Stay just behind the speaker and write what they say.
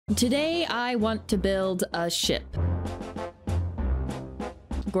Today I want to build a ship.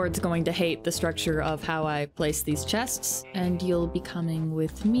 Gord's going to hate the structure of how I place these chests, and you'll be coming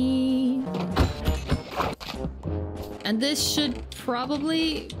with me. And this should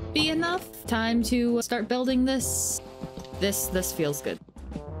probably be enough time to start building this. This feels good.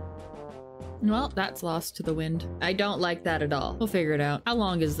 Well, that's lost to the wind. I don't like that at all. We'll figure it out. How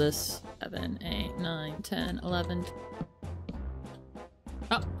long is this? 7, 8, 9, 10, 11.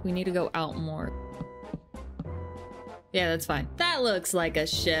 Oh, we need to go out more. Yeah, that's fine. That looks like a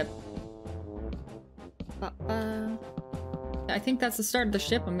ship. I think that's the start of the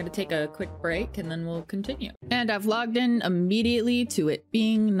ship. I'm gonna take a quick break and then we'll continue. And I've logged in immediately to it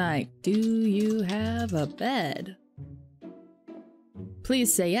being night. Do you have a bed?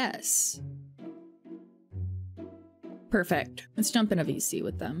 Please say yes. Perfect. Let's jump in a VC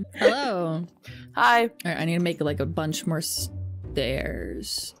with them. Hello. Hi. All right, I need to make like a bunch more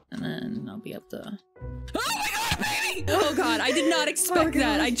stairs and then I'll be able to... Oh my god, baby! Oh god, I did not expect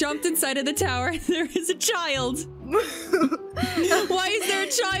that. I jumped inside of the tower and there is a child. Why is there a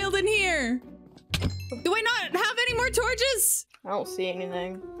child in here? Do I not have any more torches? I don't see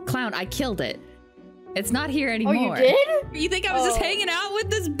anything. Clown, I killed it. It's not here anymore. Oh, you did? You think I was just hanging out with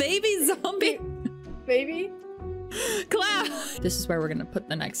this baby zombie? Baby? Clown! This is where we're gonna put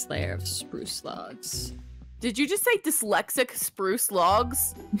the next layer of spruce logs. Did you just say dyslexic spruce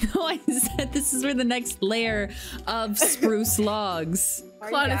logs? No, I said this is where the next layer of spruce logs.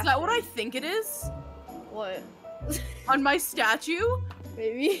 Clown, is that what I think it is? What? On my statue?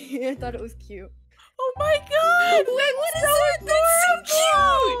 Baby, I thought it was cute. Oh my god! Wait, what is that? That's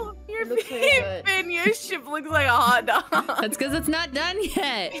so cute! Your Looks really good. Finn, your ship looks like a hot dog. That's because it's not done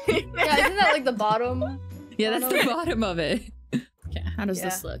yet. Yeah, isn't that like the bottom? Yeah, that's the bottom of it. Okay, how does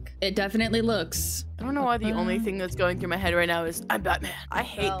this look? It definitely looks. I don't know why the only thing that's going through my head right now is I'm Batman. I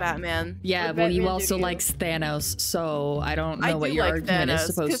hate Batman. Yeah, well, you also like Thanos, so I don't know what your argument is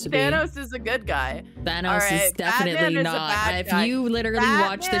supposed to be. Thanos is a good guy. Thanos is definitely not. If you literally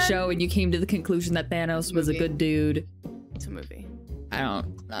watched the show and you came to the conclusion that Thanos was a good dude, it's a movie. I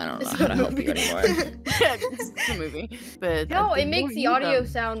don't know how to help you anymore. It's a movie, but no, it makes the audio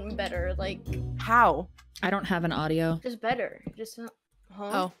sound better. Like how? I don't have an audio. Just better. Just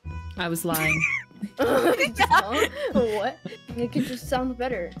Oh, I was lying. What? It could just sound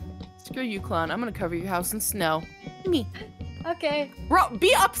better. Screw you, clown. I'm gonna cover your house in snow. Me. Okay. Bro,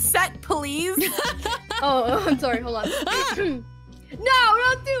 be upset, please. Oh, I'm sorry. Hold on. No,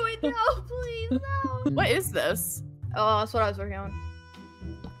 don't do it. No, please, no. What is this? Oh, that's what I was working on.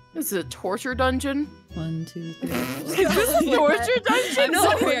 This is a torture dungeon. 1, 2, 3. Is this a torture dungeon?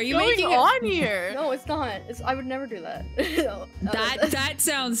 I'm sorry, are you making it on here? No, it's not. I would never do that. No, that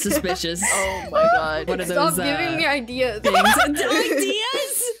sounds suspicious. Oh my god. What are Stop those giving me ideas.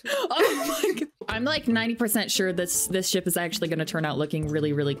 Ideas? Oh my god. I'm like 90% sure this ship is actually going to turn out looking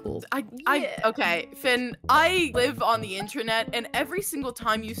really, really cool. Okay, Finn, I live on the internet, and every single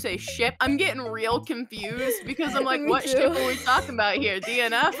time you say ship, I'm getting real confused because I'm like, what ship are we talking about here?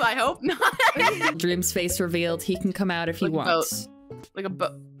 DNF? I hope not. Dream's face revealed. He can come out if he wants. Like a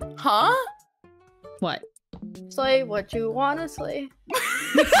boat. Huh? What? Slay what you wanna slay.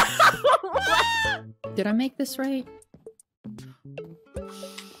 Did I make this right?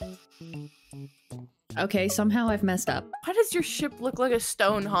 Okay, somehow I've messed up. Why does your ship look like a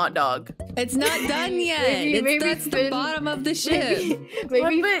stone hot dog? It's not done yet. That's the bottom of the ship.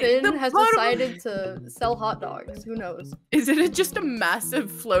 Maybe Finn has decided to sell hot dogs. Who knows? Is it just a massive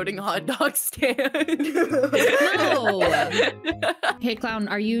floating hot dog stand? No. Hey, Clown,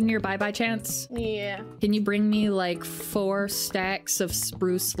 are you nearby by chance? Yeah. Can you bring me like 4 stacks of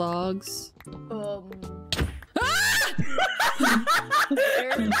spruce logs?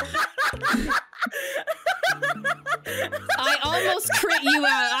 I almost crit you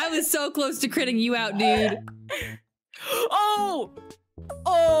out. I was so close to critting you out, dude. Oh!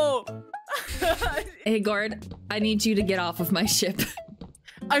 Oh! Hey, Gord, I need you to get off of my ship.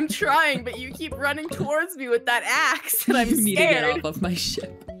 I'm trying, but you keep running towards me with that axe, and I'm scared. You need to get off of my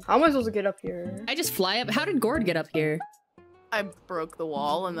ship. How am I supposed to get up here? I just fly up. How did Gord get up here? I broke the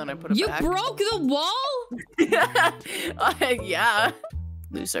wall, and then I put it back. You broke the wall? Yeah.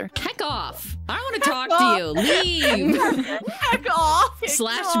 Loser. Heck off. I don't want to talk to you. Leave. Heck off.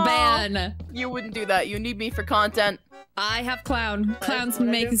 Slash ban. You wouldn't do that. You need me for content. I have Clown. Clown's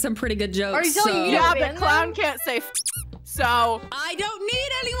been making some pretty good jokes. Are you telling me yeah, but Clown can't say so. I don't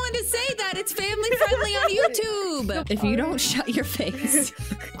need anyone to say that. It's family friendly. finally on YouTube. If you don't shut your face.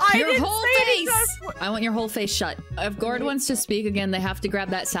 Your whole face! I want your whole face shut. If Gord wants to speak again, they have to grab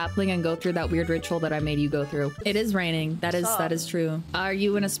that sapling and go through that weird ritual that I made you go through. It is raining. That is true. Are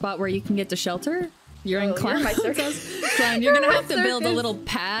you in a spot where you can get to shelter? You're in Clown. Clown, you're gonna have to build a little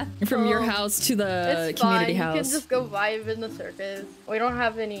path from your house to the community house. You can just go vibe in the circus. We don't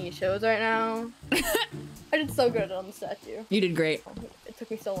have any shows right now. I did so good on the statue. You did great. It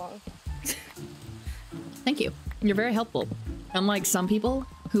took me so long. Thank you. You're very helpful. Unlike some people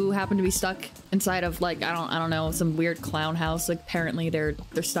who happen to be stuck inside of like I don't know, some weird clown house. Like apparently they're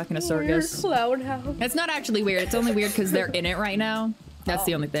stuck in a circus. Weird clown house. It's not actually weird. It's only weird because they're in it right now. That's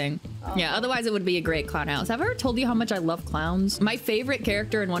the only thing. Yeah, otherwise it would be a great clown house. Have I ever told you how much I love clowns? My favorite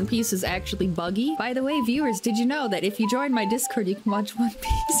character in One Piece is actually Buggy. By the way, viewers, did you know that if you join my Discord, you can watch One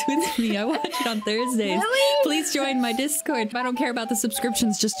Piece with me? I watch it on Thursdays. Really? Please join my Discord. I don't care about the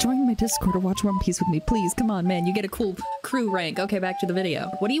subscriptions. Just join my Discord or watch One Piece with me. Please, come on, man. You get a cool crew rank. Okay, back to the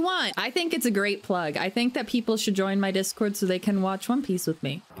video. What do you want? I think it's a great plug. I think that people should join my Discord so they can watch One Piece with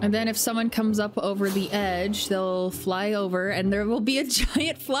me. And then if someone comes up over the edge, they'll fly over and there will be a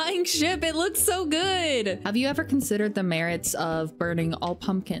giant flying ship. It looks so good. Have you ever considered the merits of burning all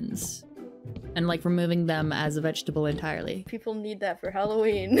pumpkins and like removing them as a vegetable entirely? People need that for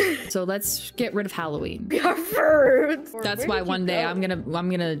Halloween. So let's get rid of Halloween. That's why one day I'm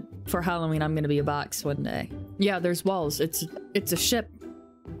gonna for Halloween I'm gonna be a box one day. Yeah, there's walls. It's a ship.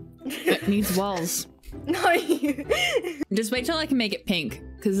 It needs walls. No, just wait till I can make it pink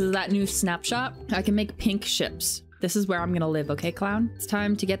because of that new snapshot. I can make pink ships. This is where I'm gonna live, okay, Clown? It's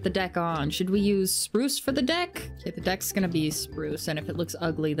time to get the deck on. Should we use spruce for the deck? Okay, the deck's gonna be spruce, and if it looks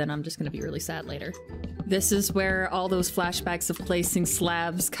ugly, then I'm just gonna be really sad later. This is where all those flashbacks of placing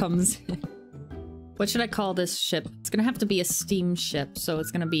slabs comes in. What should I call this ship? It's gonna have to be a steamship, so it's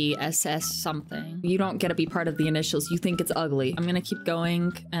gonna be SS something. You don't get to be part of the initials. You think it's ugly. I'm gonna keep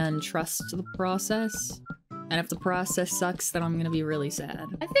going and trust the process. And if the process sucks, then I'm gonna be really sad.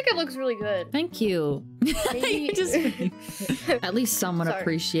 I think it looks really good. Thank you. At least someone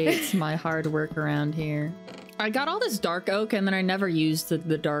appreciates my hard work around here. I got all this dark oak and then I never used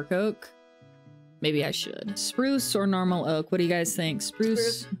the dark oak. Maybe I should. Spruce or normal oak? What do you guys think?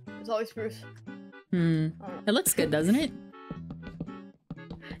 Spruce? It's always spruce. It looks good, doesn't it?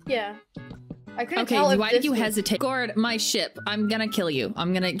 Yeah. I couldn't tell if why did you hesitate? Gord, my ship. I'm gonna kill you.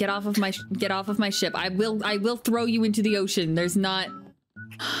 I'm gonna get off of my ship. I will throw you into the ocean. There's not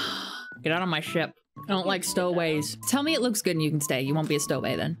Get out of my ship. I don't like stowaways. Tell me it looks good and you can stay. You won't be a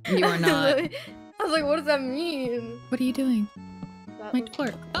stowaway then. You are not. I was like, what does that mean? What are you doing? My door.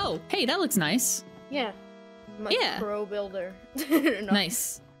 Oh, hey, that looks nice. Yeah. My pro builder. No.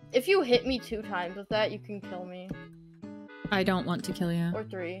 Nice. If you hit me 2 times with that, you can kill me. I don't want to kill you. Or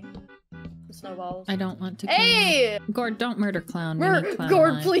 3. Snowballs. I don't want to kill you. Gord, don't murder Clown. Clown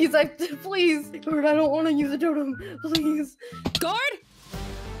Gord, alive. please, please. Gord, I don't want to use a totem. Please. Gord!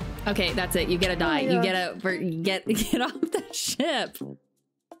 Okay, that's it. You gotta die. You get off the ship.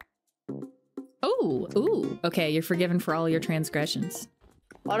 Oh, ooh. Okay, you're forgiven for all your transgressions.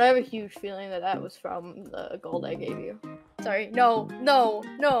 Why do I have a huge feeling that that was from the gold I gave you? Sorry. No, no,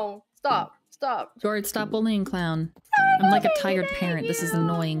 no. Stop. Stop. Gord, stop bullying Clown. I'm like a tired parent. This is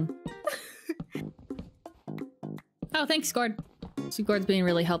annoying. Oh, thanks, Gord. So Gord's being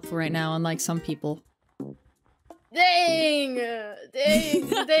really helpful right now, unlike some people. Dang!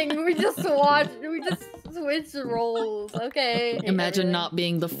 Dang, we just switched roles, okay? Imagine not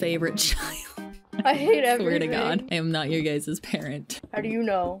being the favorite child. I hate everything. Swear to God, I am not your guys' parent. How do you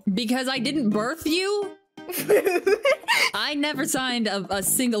know? Because I didn't birth you? I never signed a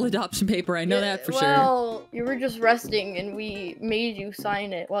single adoption paper, I know that for sure. Well, you were just resting and we made you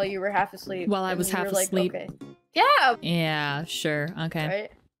sign it while you were half asleep. While I was half asleep. Like, okay. Yeah! Yeah, sure, okay.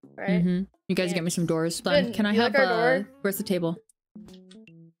 Right? Mm-hmm. You guys get me some doors. Fun. Can I have door? Where's the table?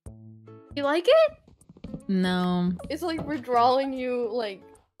 You like it? No. It's like we're drawing you like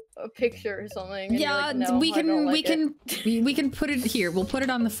a picture or something. Yeah, like, no, we can put it here. We'll put it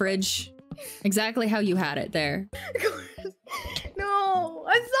on the fridge. Exactly how you had it there. No,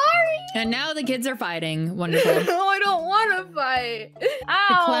 I'm sorry. And now the kids are fighting. Wonderful. No, I don't want to fight. Ow.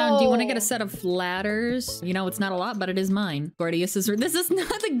 Hey, Clown, do you want to get a set of ladders? You know, it's not a lot, but it is mine. Gordius' room. This is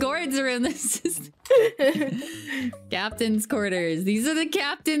not the Gord's room. This is Captain's quarters. These are the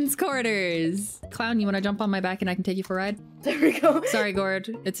Captain's quarters. Clown, you want to jump on my back and I can take you for a ride? There we go. Sorry,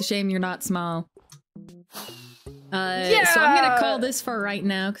 Gord. It's a shame you're not small. So I'm gonna call this for right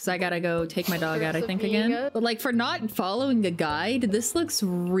now because I gotta go take my dog out, I think, again. But like, for not following a guide, this looks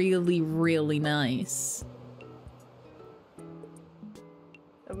really, really nice.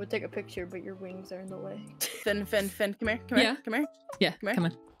 I would take a picture, but your wings are in the way. Finn, come here, come here, come here. Yeah, Come here. come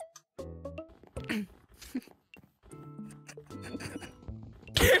on.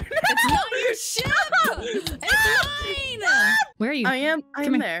 It's not your ship! It's mine! Where are you? I am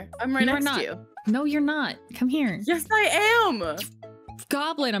Come here. there. I'm right You are next not. to you. No, you're not. Come here. Yes, I am.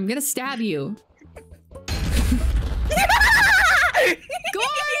 Goblin, I'm gonna stab you. Gord,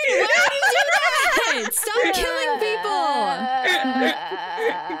 why did you do that? Stop killing people!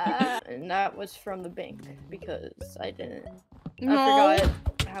 And that was from the bank because I didn't. No. I forgot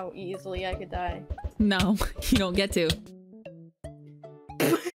how easily I could die. No, you don't get to.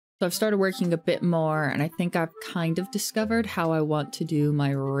 So I've started working a bit more, and I think I've kind of discovered how I want to do my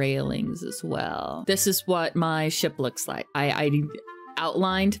railings as well. This is what my ship looks like. I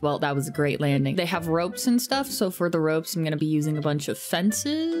outlined, well, that was a great landing. They have ropes and stuff, so for the ropes, I'm gonna be using a bunch of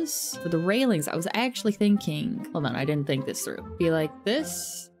fences. For the railings, I was actually thinking, hold on, I didn't think this through. Be like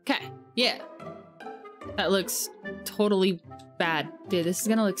this. Okay, yeah. That looks totally bad. Dude, this is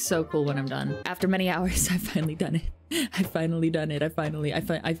gonna look so cool when I'm done. After many hours, I've finally done it. I finally done it. I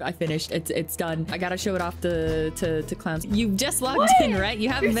finished. It's done. I gotta show it off to clowns. You just logged in, right? You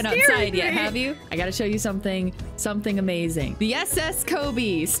haven't been outside yet, have you? I gotta show you something amazing. The SS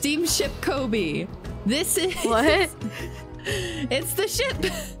Kobe, steamship Kobe. This is What? It's the ship.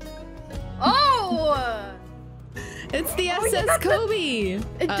 Oh! It's the SS Kobe.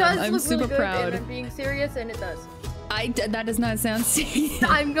 It does I'm look super really good, proud. and I'm being serious, and it does. That does not sound serious.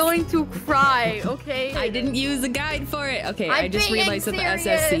 I'm going to cry, okay? I didn't use a guide for it. Okay, I I'm just being realized that the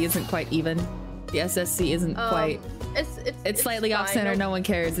serious. SSC isn't quite even. The SSC isn't quite. It's Slightly off fine. center. No one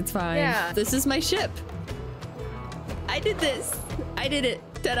cares. It's fine. Yeah. This is my ship. I did this. I did it.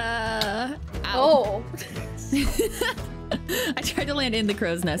 Ta-da! Ow. Oh. I tried to land in the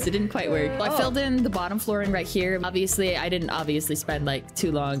crow's nest. It didn't quite work. Well, I filled in the bottom flooring right here. Obviously, I didn't spend like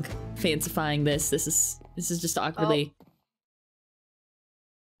too long fancifying this. This is just awkwardly.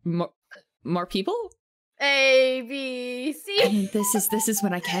 More people? A, B, C. And this is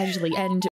when I casually end